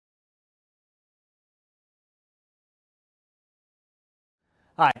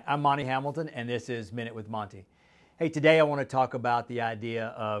Hi, I'm Monty Hamilton, and this is Minute with Monty. Hey, today I want to talk about the idea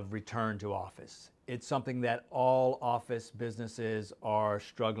of return to office. It's something that all office businesses are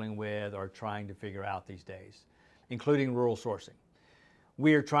struggling with or trying to figure out these days, including rural sourcing.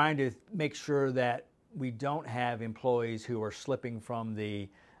 We are trying to make sure that we don't have employees who are slipping from the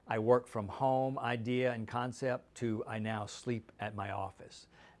I work from home idea and concept to I now sleep at my office.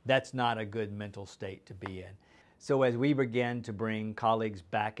 That's not a good mental state to be in. So as we begin to bring colleagues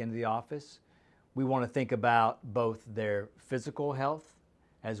back into the office, we want to think about both their physical health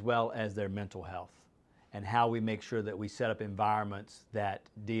as well as their mental health and how we make sure that we set up environments that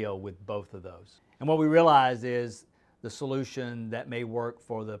deal with both of those. And what we realize is the solution that may work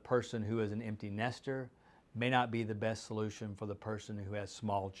for the person who is an empty nester may not be the best solution for the person who has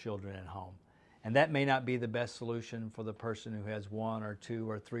small children at home. And that may not be the best solution for the person who has one or two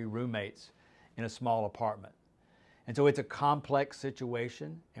or three roommates in a small apartment. And so it's a complex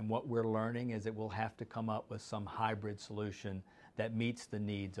situation, and what we're learning is that we'll have to come up with some hybrid solution that meets the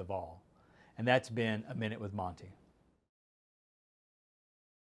needs of all. And that's been A Minute with Monty.